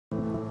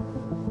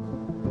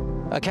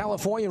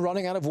California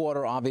running out of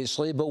water,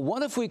 obviously, but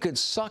what if we could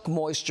suck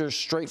moisture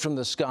straight from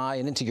the sky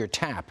and into your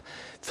tap?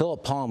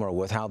 Philip Palmer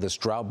with how this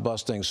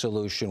drought-busting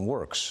solution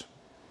works.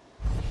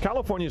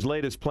 California's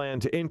latest plan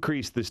to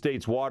increase the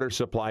state's water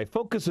supply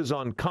focuses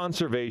on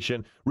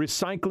conservation,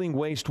 recycling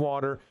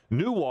wastewater,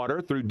 new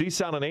water through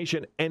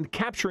desalination, and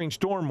capturing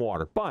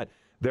stormwater. But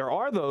there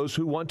are those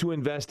who want to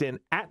invest in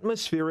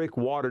atmospheric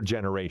water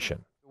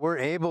generation. We're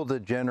able to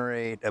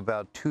generate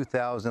about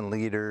 2,000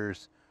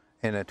 liters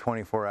in a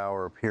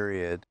 24-hour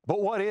period.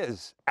 But what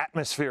is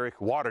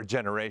atmospheric water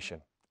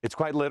generation? It's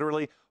quite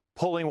literally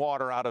pulling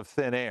water out of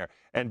thin air.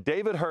 And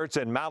David Hertz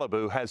in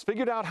Malibu has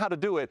figured out how to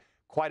do it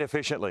quite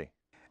efficiently.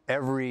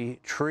 Every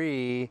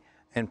tree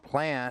and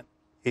plant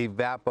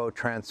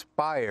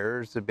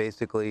evapotranspires. It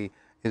basically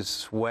is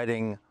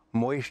sweating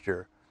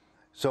moisture.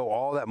 So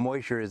all that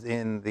moisture is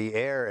in the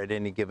air at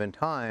any given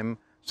time,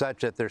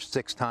 such that there's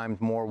 6 times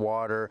more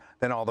water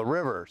than all the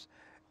rivers.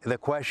 The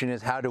question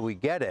is, how do we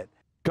get it?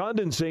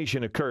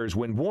 Condensation occurs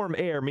when warm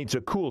air meets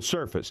a cool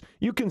surface.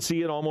 You can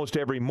see it almost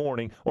every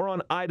morning or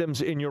on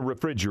items in your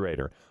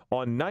refrigerator.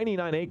 On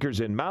 99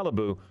 acres in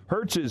Malibu,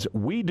 Hertz's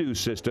We Do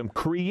system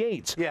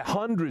creates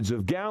hundreds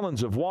of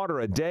gallons of water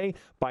a day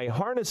by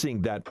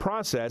harnessing that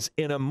process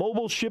in a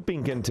mobile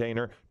shipping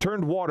container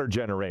turned water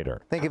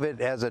generator. Think of it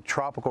as a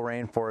tropical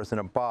rainforest in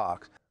a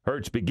box.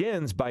 Hertz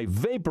begins by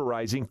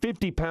vaporizing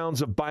 50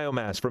 pounds of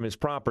biomass from his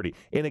property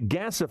in a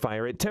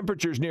gasifier at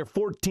temperatures near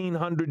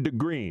 1,400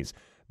 degrees.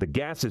 The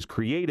gases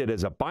created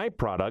as a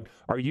byproduct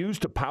are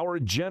used to power a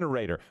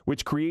generator,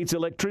 which creates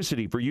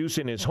electricity for use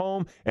in his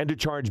home and to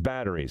charge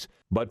batteries.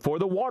 But for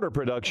the water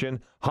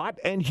production, hot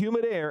and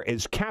humid air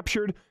is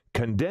captured,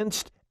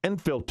 condensed,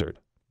 and filtered.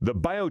 The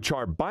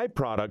biochar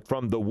byproduct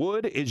from the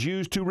wood is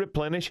used to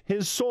replenish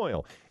his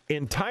soil,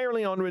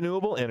 entirely on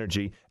renewable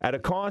energy at a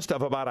cost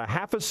of about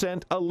 1/2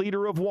 cent a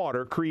liter of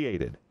water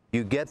created.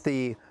 You get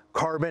the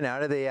carbon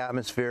out of the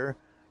atmosphere,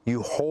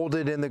 you hold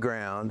it in the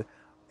ground,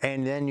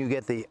 and then you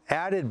get the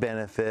added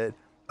benefit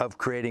of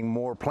creating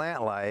more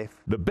plant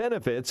life. The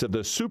benefits of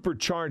the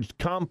supercharged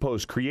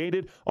compost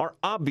created are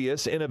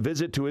obvious in a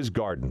visit to his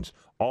gardens.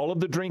 All of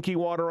the drinking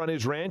water on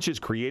his ranch is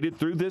created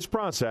through this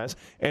process,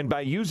 and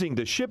by using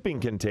the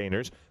shipping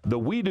containers, the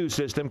We Do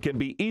system can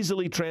be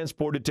easily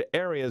transported to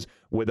areas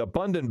with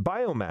abundant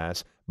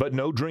biomass but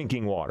no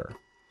drinking water.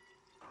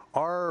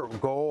 Our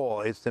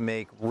goal is to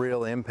make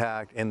real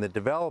impact in the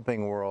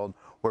developing world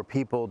where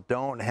people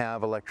don't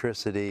have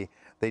electricity,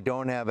 they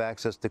don't have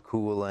access to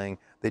cooling,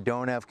 they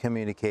don't have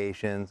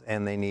communications,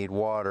 and they need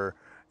water.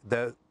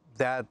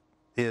 That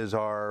is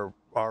our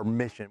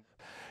mission.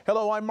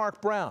 Hello, I'm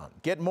Mark Brown.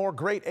 Get more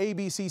great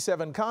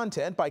ABC7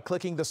 content by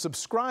clicking the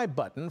subscribe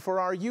button for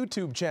our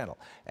YouTube channel.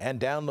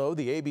 And download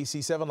the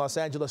ABC7 Los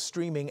Angeles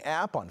streaming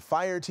app on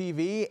Fire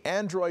TV,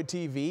 Android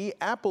TV,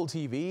 Apple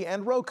TV,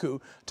 and Roku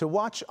to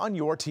watch on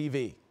your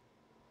TV.